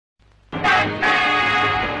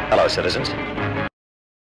Hello, citizens.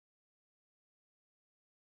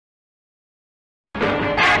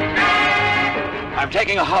 I'm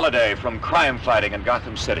taking a holiday from crime fighting in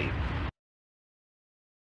Gotham City.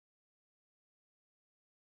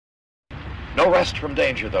 No rest from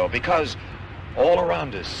danger, though, because all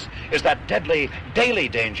around us is that deadly daily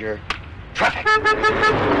danger, traffic.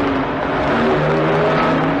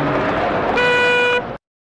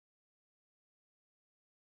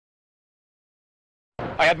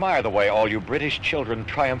 I admire the way all you British children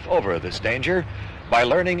triumph over this danger by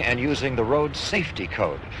learning and using the road safety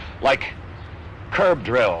code, like curb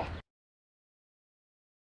drill.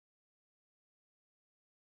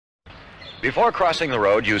 Before crossing the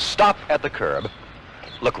road, you stop at the curb,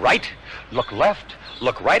 look right, look left,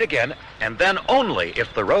 look right again, and then only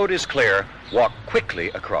if the road is clear, walk quickly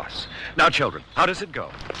across. Now, children, how does it go?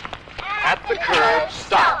 At the curb,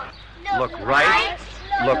 stop. Look right,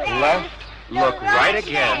 look left, look right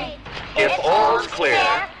again. If all's clear,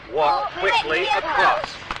 walk quickly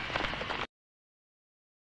across.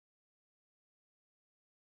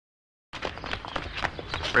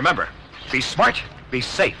 Remember, be smart, be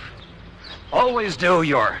safe. Always do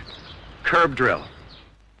your curb drill.